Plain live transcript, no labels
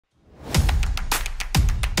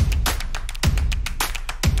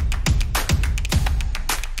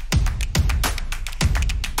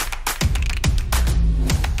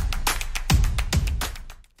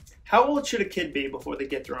How old should a kid be before they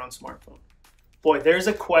get their own smartphone? Boy, there's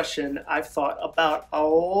a question I've thought about a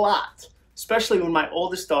lot, especially when my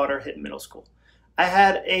oldest daughter hit middle school. I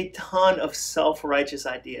had a ton of self-righteous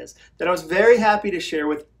ideas that I was very happy to share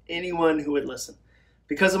with anyone who would listen.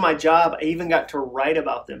 Because of my job, I even got to write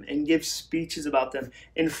about them and give speeches about them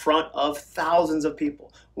in front of thousands of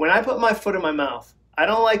people. When I put my foot in my mouth, I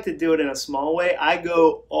don't like to do it in a small way. I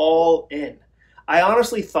go all in. I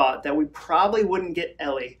honestly thought that we probably wouldn't get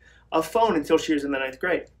Ellie a phone until she was in the 9th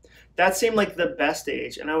grade. That seemed like the best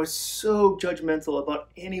age, and I was so judgmental about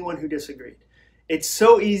anyone who disagreed. It's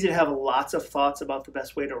so easy to have lots of thoughts about the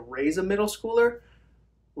best way to raise a middle schooler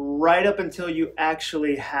right up until you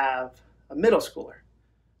actually have a middle schooler.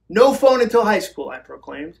 No phone until high school, I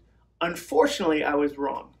proclaimed. Unfortunately, I was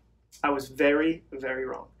wrong. I was very, very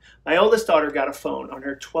wrong. My oldest daughter got a phone on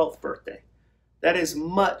her 12th birthday. That is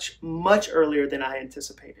much, much earlier than I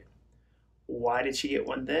anticipated. Why did she get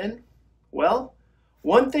one then? Well,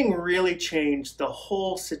 one thing really changed the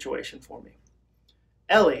whole situation for me.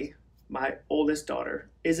 Ellie, my oldest daughter,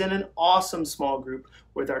 is in an awesome small group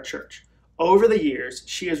with our church. Over the years,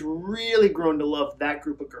 she has really grown to love that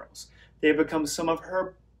group of girls. They have become some of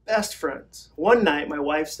her best friends. One night, my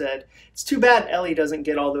wife said, "It's too bad Ellie doesn't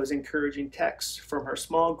get all those encouraging texts from her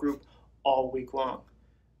small group all week long."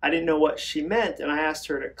 I didn't know what she meant, and I asked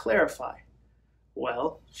her to clarify.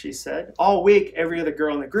 "Well," she said, "all week, every other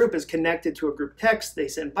girl in the group is connected to a group text. They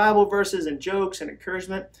send Bible verses and jokes and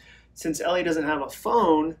encouragement. Since Ellie doesn't have a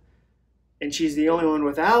phone, and she's the only one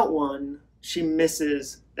without one, she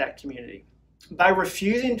misses that community." By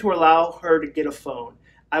refusing to allow her to get a phone,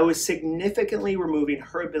 I was significantly removing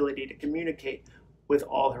her ability to communicate with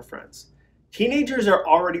all her friends. Teenagers are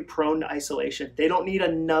already prone to isolation. They don't need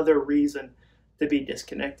another reason to be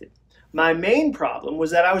disconnected. My main problem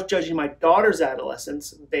was that I was judging my daughter's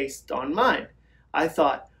adolescence based on mine. I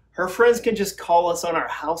thought, her friends can just call us on our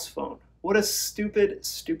house phone. What a stupid,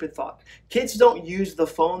 stupid thought. Kids don't use the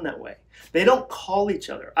phone that way. They don't call each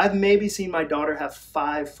other. I've maybe seen my daughter have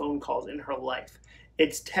 5 phone calls in her life.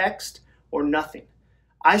 It's text or nothing.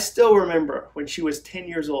 I still remember when she was 10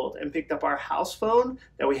 years old and picked up our house phone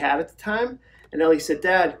that we had at the time, and Ellie said,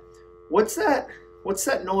 "Dad, what's that? What's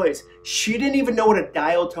that noise?" She didn't even know what a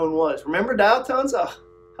dial tone was. Remember dial tones? Oh,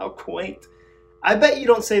 how quaint. I bet you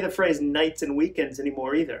don't say the phrase nights and weekends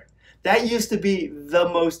anymore either. That used to be the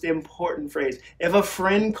most important phrase. If a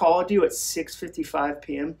friend called you at 6:55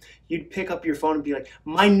 p.m., you'd pick up your phone and be like,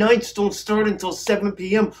 "My nights don't start until 7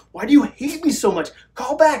 p.m. Why do you hate me so much?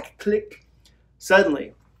 Call back." Click.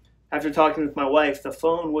 Suddenly, after talking with my wife, the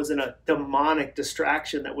phone wasn't a demonic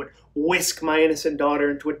distraction that would whisk my innocent daughter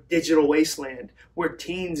into a digital wasteland where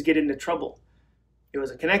teens get into trouble. It was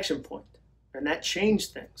a connection point, and that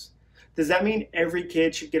changed things. Does that mean every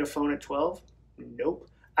kid should get a phone at 12? Nope.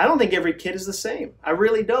 I don't think every kid is the same. I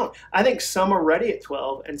really don't. I think some are ready at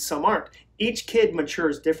 12 and some aren't. Each kid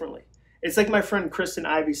matures differently. It's like my friend Kristen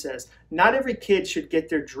Ivy says, not every kid should get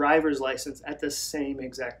their driver's license at the same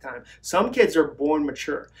exact time. Some kids are born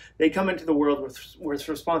mature. They come into the world with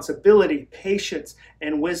responsibility, patience,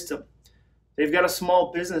 and wisdom. They've got a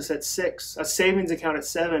small business at 6, a savings account at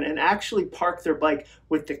 7, and actually park their bike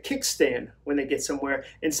with the kickstand when they get somewhere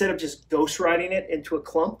instead of just ghost riding it into a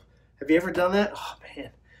clump. Have you ever done that? Oh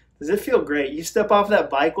man, does it feel great? You step off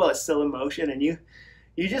that bike while it's still in motion and you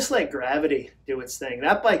just let gravity do its thing.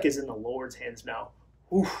 That bike is in the Lord's hands now.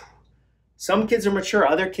 Oof. Some kids are mature.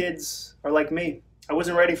 Other kids are like me. I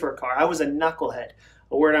wasn't ready for a car. I was a knucklehead,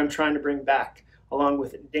 a word I'm trying to bring back, along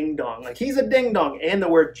with ding dong. Like he's a ding dong, and the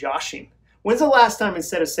word joshing. When's the last time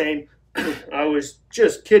instead of saying, "I was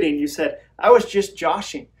just kidding," you said, "I was just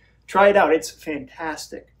joshing"? Try it out. It's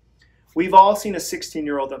fantastic. We've all seen a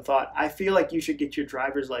 16-year-old and thought, "I feel like you should get your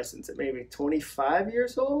driver's license at maybe 25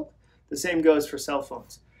 years old." The same goes for cell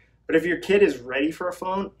phones. But if your kid is ready for a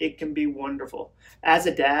phone, it can be wonderful. As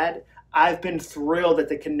a dad, I've been thrilled at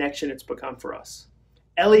the connection it's become for us.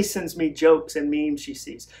 Ellie sends me jokes and memes she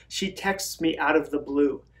sees. She texts me out of the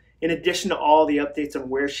blue. In addition to all the updates on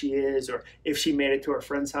where she is or if she made it to her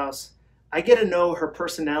friend's house, I get to know her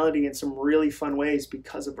personality in some really fun ways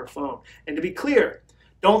because of her phone. And to be clear,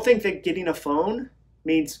 don't think that getting a phone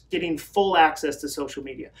means getting full access to social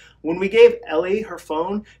media. When we gave Ellie her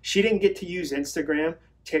phone, she didn't get to use Instagram,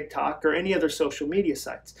 TikTok, or any other social media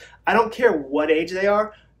sites. I don't care what age they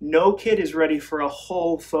are, no kid is ready for a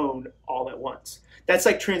whole phone all at once. That's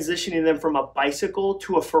like transitioning them from a bicycle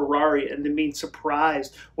to a Ferrari and then being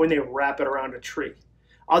surprised when they wrap it around a tree.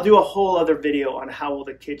 I'll do a whole other video on how old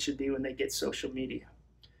a kid should be when they get social media.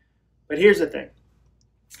 But here's the thing.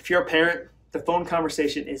 If you're a parent, the phone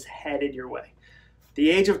conversation is headed your way. The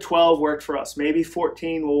age of 12 worked for us. Maybe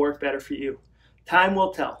 14 will work better for you. Time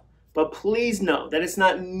will tell. But please know that it's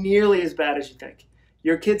not nearly as bad as you think.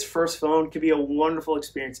 Your kid's first phone could be a wonderful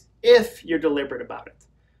experience if you're deliberate about it.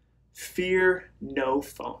 Fear no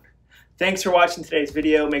phone. Thanks for watching today's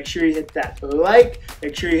video. Make sure you hit that like,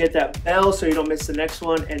 make sure you hit that bell so you don't miss the next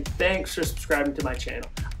one, and thanks for subscribing to my channel.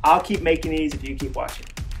 I'll keep making these if you keep watching.